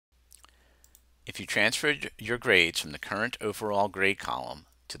If you transferred your grades from the current overall grade column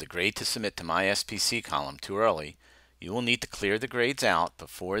to the grade to submit to MySPC column too early, you will need to clear the grades out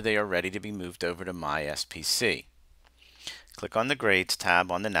before they are ready to be moved over to MySPC. Click on the Grades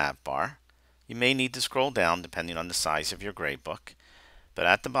tab on the nav bar. You may need to scroll down depending on the size of your gradebook, but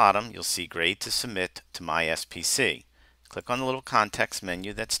at the bottom you'll see Grade to Submit to MySPC. Click on the little context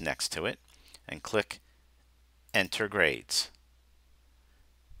menu that's next to it and click Enter Grades.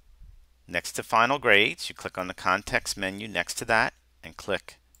 Next to Final Grades, you click on the context menu next to that and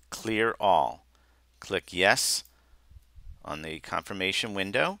click Clear All. Click Yes on the confirmation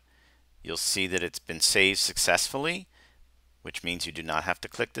window. You'll see that it's been saved successfully, which means you do not have to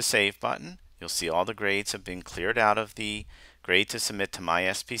click the Save button. You'll see all the grades have been cleared out of the Grade to Submit to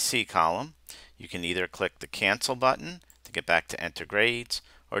MySPC column. You can either click the Cancel button to get back to Enter Grades,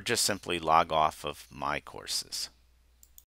 or just simply log off of My Courses.